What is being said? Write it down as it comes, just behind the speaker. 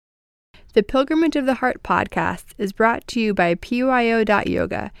The Pilgrimage of the Heart podcast is brought to you by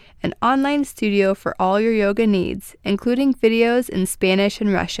PYO.yoga, an online studio for all your yoga needs, including videos in Spanish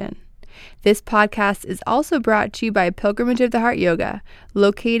and Russian. This podcast is also brought to you by Pilgrimage of the Heart Yoga,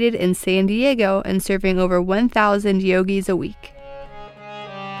 located in San Diego and serving over 1,000 yogis a week.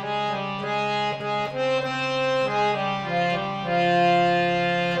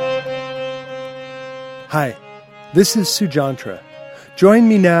 Hi, this is Sujantra. Join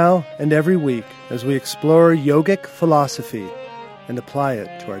me now and every week as we explore yogic philosophy and apply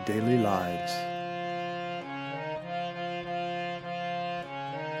it to our daily lives.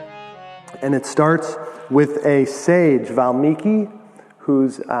 And it starts with a sage, Valmiki,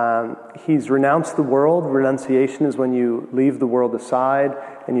 he's renounced the world. Renunciation is when you leave the world aside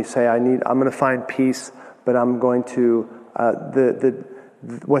and you say, I'm going to find peace, but I'm going to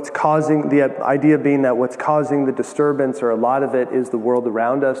what's causing the idea being that what's causing the disturbance, or a lot of it, is the world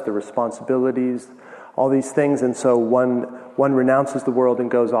around us, the responsibilities, all these things. And so one renounces the world and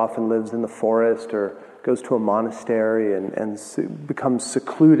goes off and lives in the forest or goes to a monastery and becomes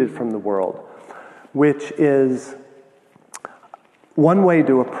secluded from the world, which is one way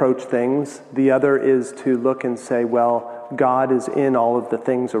to approach things. The other is to look and say, well, God is in all of the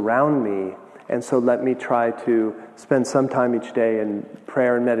things around me, and so let me try to spend some time each day in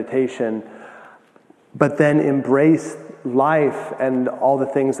prayer and meditation, but then embrace life and all the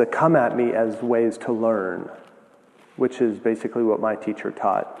things that come at me as ways to learn, which is basically what my teacher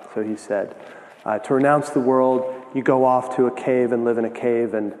taught. So he said, to renounce the world, you go off to a cave and live in a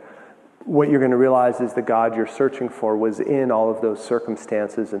cave, and what you're going to realize is the God you're searching for was in all of those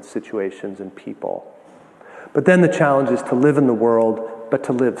circumstances and situations and people. But then the challenge is to live in the world, but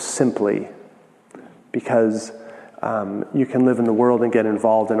to live simply. Because you can live in the world and get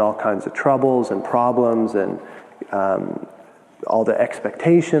involved in all kinds of troubles and problems and all the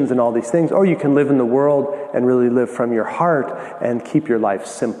expectations and all these things. Or you can live in the world and really live from your heart and keep your life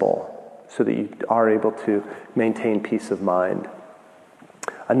simple so that you are able to maintain peace of mind.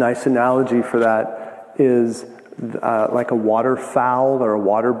 A nice analogy for that is like a waterfowl or a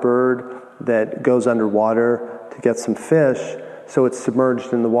water bird that goes underwater to get some fish. So it's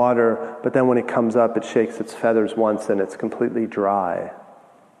submerged in the water, but then when it comes up, it shakes its feathers once and it's completely dry.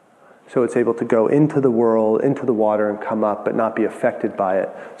 So it's able to go into the world, into the water, and come up, but not be affected by it.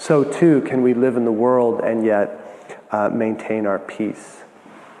 So too can we live in the world and yet maintain our peace.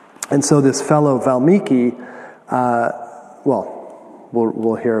 And so this fellow Valmiki,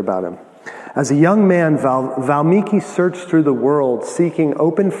 we'll hear about him. As a young man, Valmiki searched through the world seeking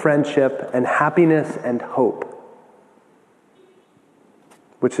open friendship and happiness and hope,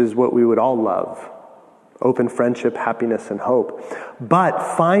 which is what we would all love. Open friendship, happiness, and hope. But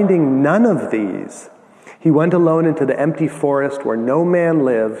finding none of these, he went alone into the empty forest where no man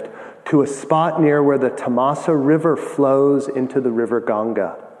lived, to a spot near where the Tamasa River flows into the river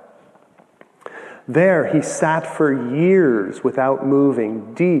Ganga. There he sat for years without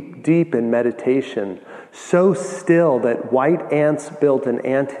moving, deep in meditation, so still that white ants built an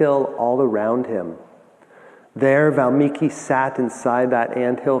anthill all around him. There, Valmiki sat inside that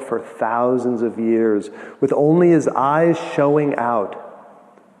anthill for thousands of years, with only his eyes showing out,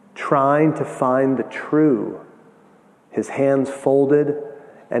 trying to find the true, his hands folded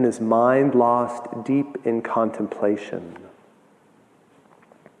and his mind lost deep in contemplation.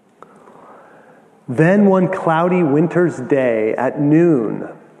 Then one cloudy winter's day at noon,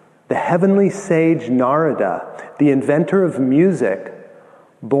 the heavenly sage Narada, the inventor of music,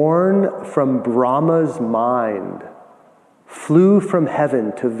 born from Brahma's mind, flew from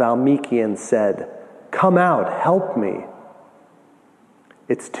heaven to Valmiki and said, "Come out, help me."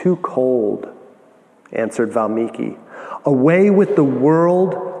 "It's too cold," answered Valmiki. "Away with the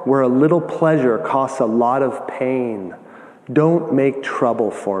world where a little pleasure costs a lot of pain. Don't make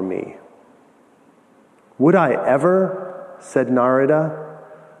trouble for me." "Would I ever?" said Narada.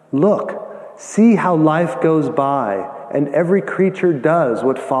 "Look, see how life goes by, and every creature does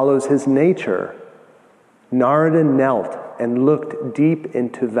what follows his nature." Narada knelt and looked deep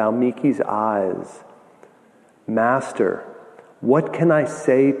into Valmiki's eyes. "Master, what can I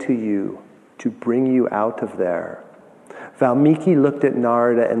say to you to bring you out of there?" Valmiki looked at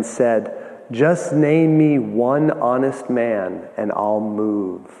Narada and said, "Just name me one honest man and I'll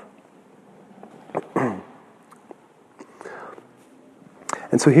move."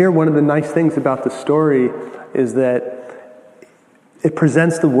 And so here, one of the nice things about the story is that it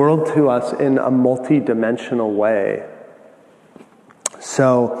presents the world to us in a multi-dimensional way.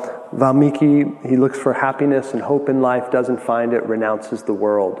 So Valmiki, he looks for happiness and hope in life, doesn't find it, renounces the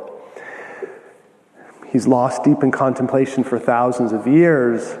world. He's lost deep in contemplation for thousands of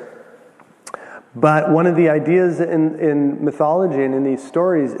years, But one of the ideas in mythology and in these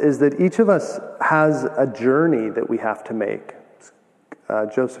stories is that each of us has a journey that we have to make.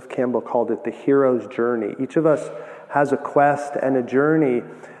 Joseph Campbell called it the hero's journey. Each of us has a quest and a journey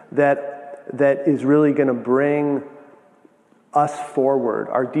that is really going to bring us forward,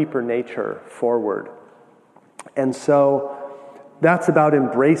 our deeper nature forward. And so that's about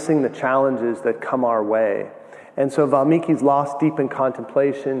embracing the challenges that come our way. And so Valmiki's lost deep in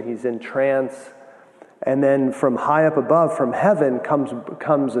contemplation, he's in trance, and then from high up above, from heaven,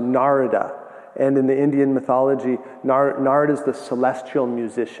 comes Narada. And in the Indian mythology, Narada is the celestial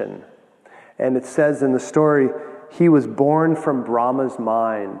musician. And it says in the story, he was born from Brahma's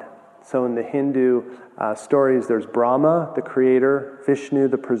mind. So in the Hindu stories, there's Brahma, the creator, Vishnu,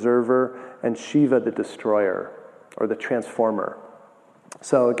 the preserver, and Shiva, the destroyer, or the transformer.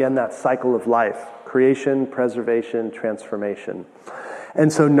 So again, that cycle of life: creation, preservation, transformation.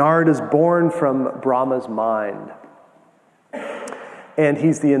 And so Narada is born from Brahma's mind. And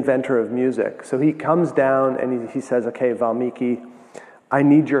he's the inventor of music. So he comes down and he says, okay, Valmiki, I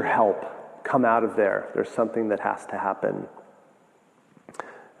need your help. Come out of there. There's something that has to happen.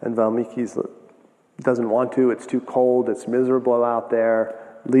 And Valmiki doesn't want to. It's too cold. It's miserable out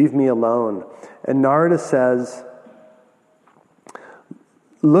there. Leave me alone. And Narada says,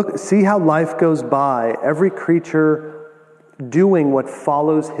 look, see how life goes by. Every creature doing what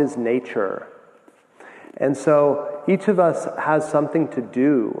follows his nature. And so each of us has something to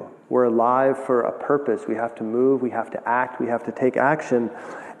do. We're alive for a purpose. We have to move, we have to act, we have to take action,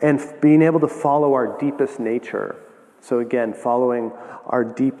 and being able to follow our deepest nature. So again, following our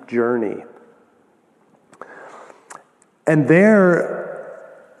deep journey. And there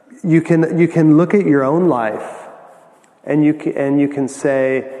you can look at your own life and you can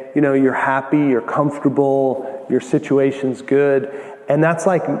say, you're happy, you're comfortable, your situation's good. And that's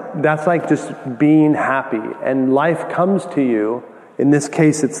like just being happy. And life comes to you. In this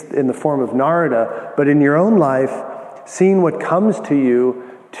case, it's in the form of Narada. But in your own life, seeing what comes to you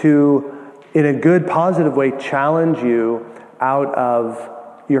to, in a good, positive way, challenge you out of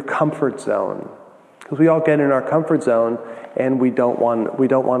your comfort zone. Because we all get in our comfort zone and we don't want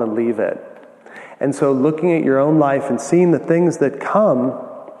to leave it. And so looking at your own life and seeing the things that come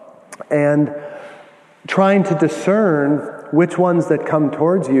and trying to discern which ones that come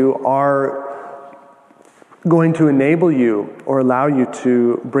towards you are going to enable you or allow you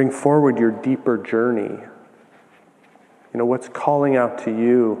to bring forward your deeper journey. What's calling out to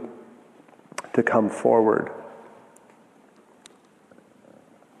you to come forward.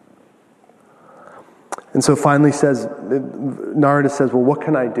 And so finally Narada says, well, what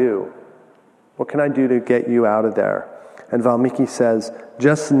can I do? What can I do to get you out of there? And Valmiki says,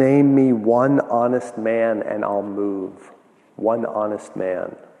 just name me one honest man and I'll move. One honest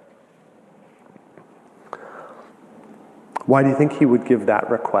man. Why do you think he would give that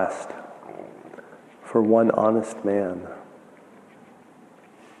request? For one honest man.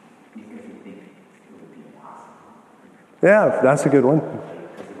 Yeah, that's a good one.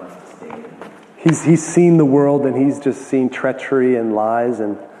 He's seen the world and he's just seen treachery and lies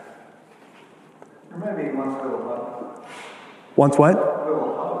and... Or maybe he wants a little hope. Wants what? A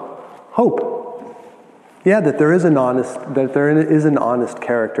little hope. Hope. Yeah, that there is an honest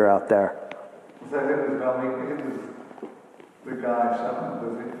character out there. Was that it was Valmiki? It was the guy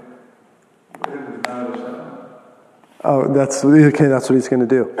something, was it? It was not a something. Oh, that's okay. That's what he's going to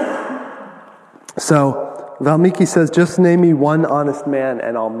do. So Valmiki says, "Just name me one honest man,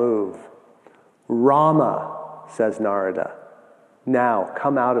 and I'll move." Rama, says Narada. Now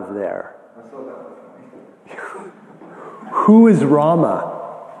come out of there. I thought that was funny. Who is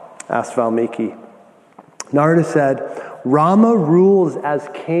Rama? Asked Valmiki. Narada said, Rama rules as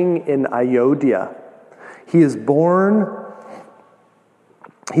king in Ayodhya. He is born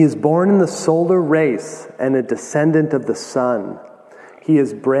in the solar race and a descendant of the sun. He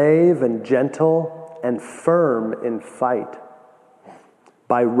is brave and gentle and firm in fight.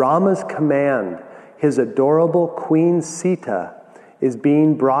 By Rama's command, his adorable Queen Sita is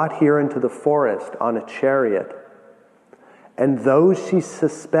being brought here into the forest on a chariot. And though she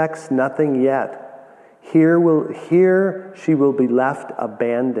suspects nothing yet, here she will be left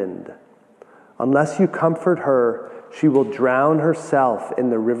abandoned. Unless you comfort her, she will drown herself in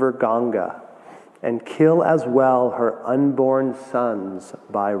the river Ganga and kill as well her unborn sons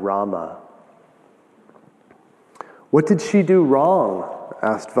by Rama. What did she do wrong?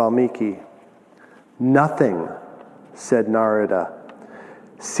 Asked Valmiki. Nothing, said Narada.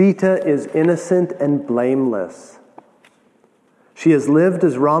 Sita is innocent and blameless. She has lived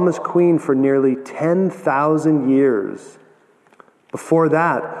as Rama's queen for nearly 10,000 years. Before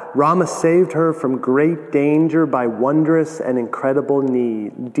that, Rama saved her from great danger by wondrous and incredible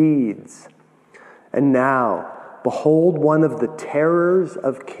deeds. And now, behold one of the terrors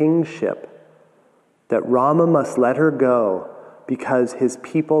of kingship, that Rama must let her go because his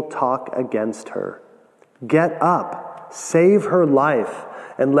people talk against her. Get up, save her life,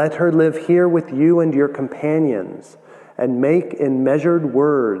 and let her live here with you and your companions, and make in measured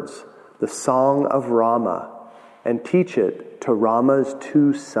words the song of Rama, and teach it to Rama's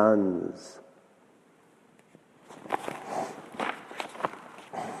 2 sons.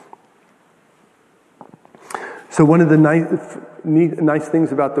 So one of the nice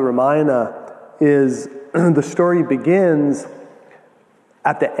things about the Ramayana is the story begins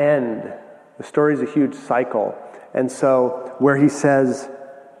at the end. The story is a huge cycle. And so where he says,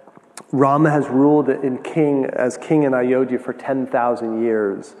 Rama has ruled as king in Ayodhya for 10,000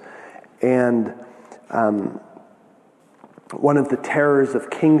 years. And one of the terrors of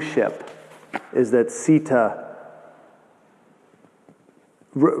kingship is that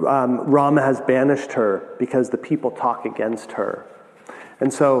Rama has banished her because the people talk against her.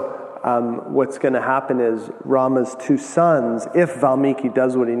 And so what's going to happen is Rama's 2 sons, if Valmiki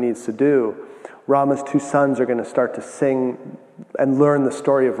does what he needs to do, Rama's 2 sons are going to start to sing and learn the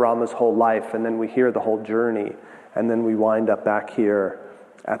story of Rama's whole life, and then we hear the whole journey, and then we wind up back here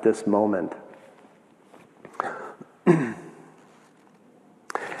at this moment.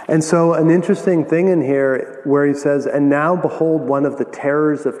 And so an interesting thing in here where he says, and now behold one of the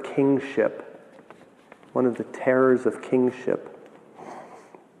terrors of kingship. One of the terrors of kingship.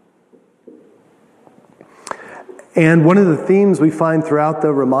 And one of the themes we find throughout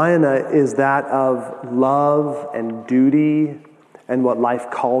the Ramayana is that of love and duty and what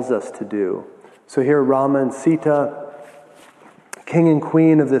life calls us to do. So here Rama and Sita, king and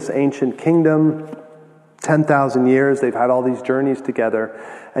queen of this ancient kingdom, 10,000 years, they've had all these journeys together,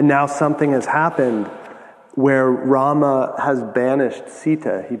 and now something has happened where Rama has banished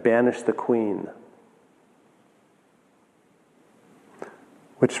Sita, he banished the queen.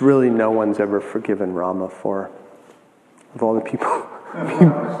 Which really no one's ever forgiven Rama for. Of all the people.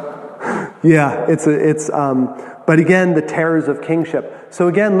 Yeah, but again, the terrors of kingship. So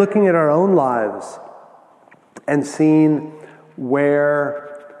again, looking at our own lives and seeing where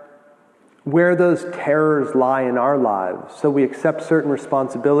those terrors lie in our lives. So we accept certain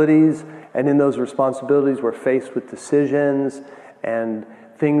responsibilities, and in those responsibilities we're faced with decisions and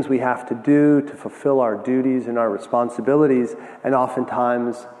things we have to do to fulfill our duties and our responsibilities, and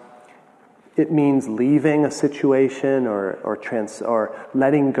oftentimes it means leaving a situation or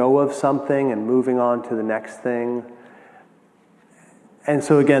letting go of something and moving on to the next thing. And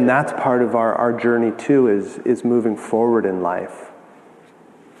so again, that's part of our journey too, is moving forward in life.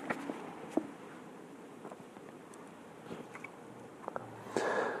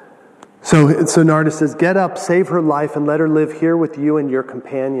 So Narada says, get up, save her life, and let her live here with you and your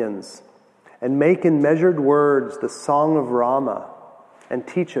companions, and make in measured words the song of Rama, and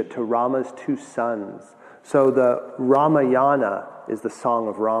teach it to Rama's 2 sons. So the Ramayana is the song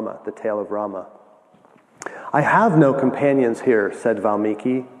of Rama, the tale of Rama. I have no companions here, said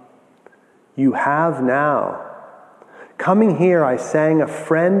Valmiki. You have now. Coming here, I sang a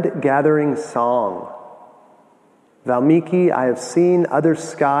friend-gathering song. Valmiki, I have seen other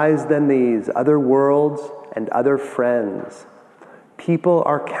skies than these, other worlds and other friends. People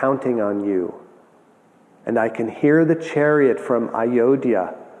are counting on you. And I can hear the chariot from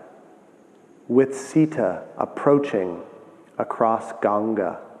Ayodhya with Sita approaching across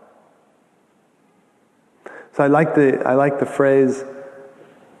Ganga. So I like the phrase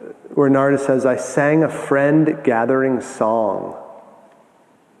where Narada says, I sang a friend-gathering song.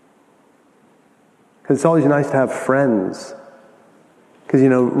 Because it's always nice to have friends. Because,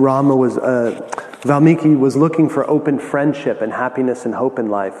 Valmiki was looking for open friendship and happiness and hope in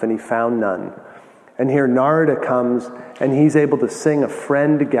life, and he found none. And here Narada comes, and he's able to sing a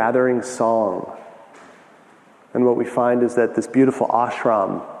friend-gathering song. And what we find is that this beautiful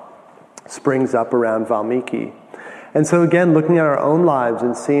ashram springs up around Valmiki. And so again, looking at our own lives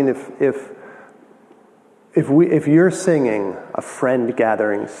and seeing if you're singing a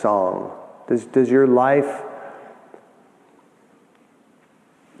friend-gathering song, does your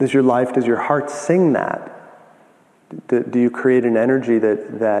heart sing that? Do you create an energy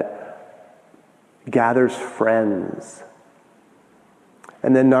that gathers friends?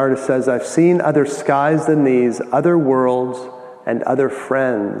 And then Narada says, I've seen other skies than these, other worlds and other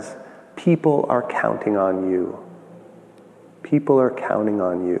friends. People are counting on you. People are counting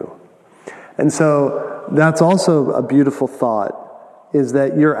on you. And so that's also a beautiful thought, is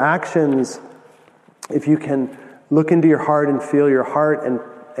that your actions, if you can look into your heart and feel your heart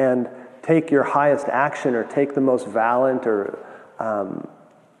and take your highest action, or take the most valiant or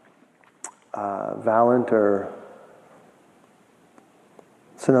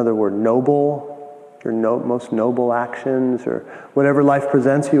it's another word, noble, your most noble actions, or whatever life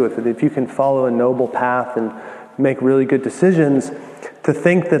presents you with. If you can follow a noble path and make really good decisions, to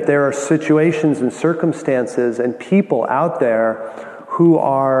think that there are situations and circumstances and people out there who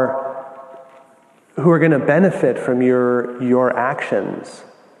are going to benefit from your actions.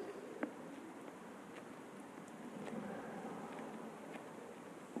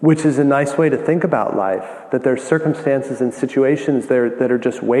 Which is a nice way to think about life, that there's circumstances and situations there that are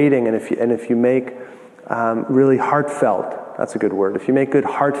just waiting, and if you make really heartfelt, that's a good word, if you make good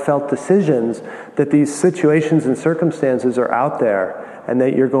heartfelt decisions, that these situations and circumstances are out there, and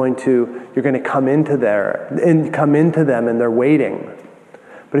that you're going to come into them, and they're waiting.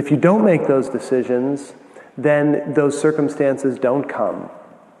 But if you don't make those decisions, then those circumstances don't come.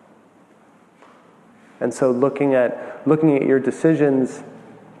 And so looking at your decisions,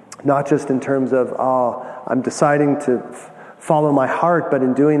 not just in terms of, I'm deciding to follow my heart, but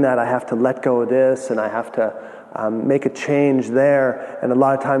in doing that I have to let go of this, and I have to make a change there. And a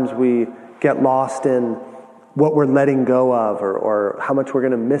lot of times we get lost in what we're letting go of, or how much we're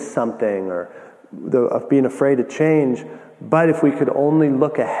going to miss something, or of being afraid to change. But if we could only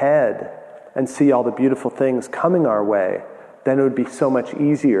look ahead and see all the beautiful things coming our way, then it would be so much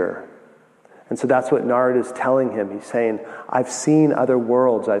easier. And so that's what Narad is telling him. He's saying, I've seen other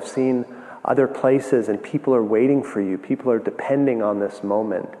worlds, I've seen other places, and people are waiting for you. People are depending on this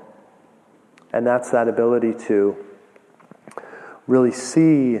moment. And that's that ability to really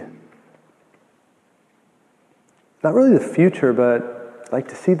see, not really the future, but like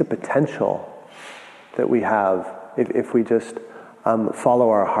to see the potential that we have if we just follow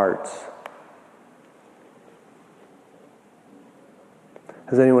our hearts.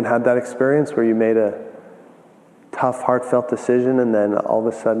 Has anyone had that experience where you made a tough, heartfelt decision and then all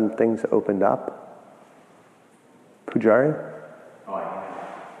of a sudden things opened up? Pujari? Oh, I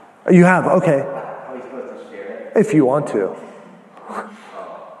have. You have? Okay. Are we supposed to share it? If you want to.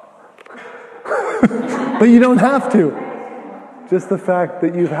 But you don't have to. Just the fact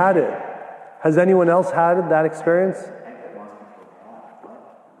that you've had it. Has anyone else had that experience?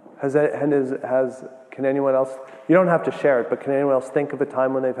 Can anyone else? You don't have to share it, but can anyone else think of a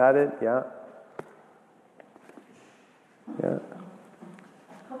time when they've had it? Yeah? Yeah.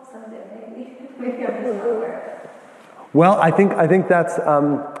 Hope someday, maybe I'm just not aware of it. Well, I think that's.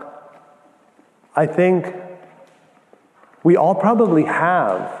 I think we all probably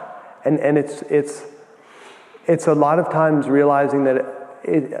have, and it's a lot of times realizing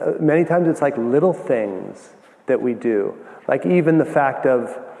that many times it's like little things that we do, like even the fact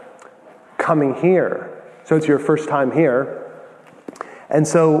of coming here. So it's your first time here. And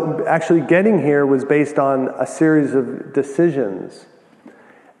so actually getting here was based on a series of decisions.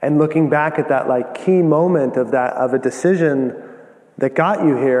 And looking back at that like key moment of a decision that got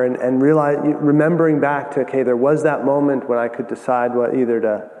you here, and remembering back to, okay, there was that moment when I could decide what either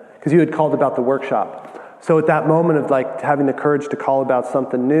to, because you had called about the workshop. So at that moment of like having the courage to call about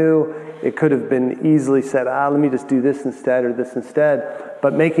something new, it could have been easily said, let me just do this instead or this instead.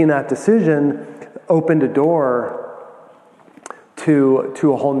 But making that decision opened a door to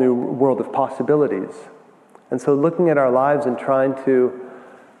a whole new world of possibilities. And so looking at our lives and trying to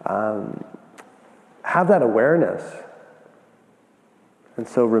have that awareness. And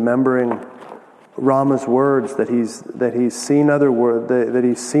so remembering Rama's words that he's seen other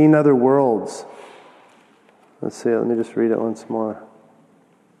worlds. Let's see, let me just read it once more.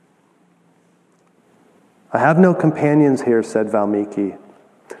 I have no companions here, said Valmiki.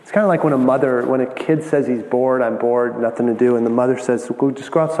 It's kind of like when a kid says he's bored, I'm bored, nothing to do, and the mother says,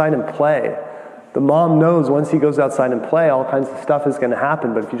 just go outside and play. The mom knows once he goes outside and play, all kinds of stuff is going to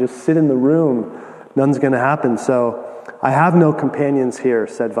happen, but if you just sit in the room, nothing's going to happen. So, I have no companions here,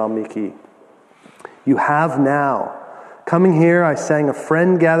 said Valmiki. You have now. Coming here, I sang a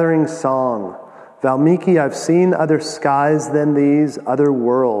friend-gathering song. Valmiki, I've seen other skies than these, other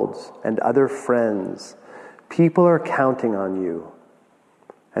worlds, and other friends. People are counting on you.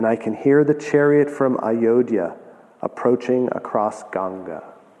 And I can hear the chariot from Ayodhya approaching across Ganga.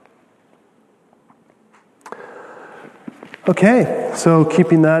 Okay, so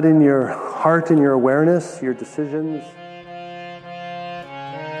keeping that in your heart and your awareness, your decisions.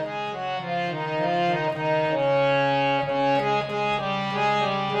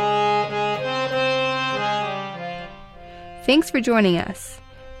 Thanks for joining us.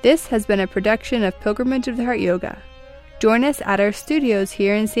 This has been a production of Pilgrimage of the Heart Yoga. Join us at our studios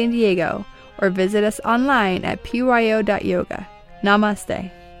here in San Diego, or visit us online at pyo.yoga.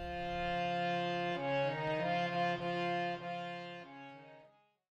 Namaste.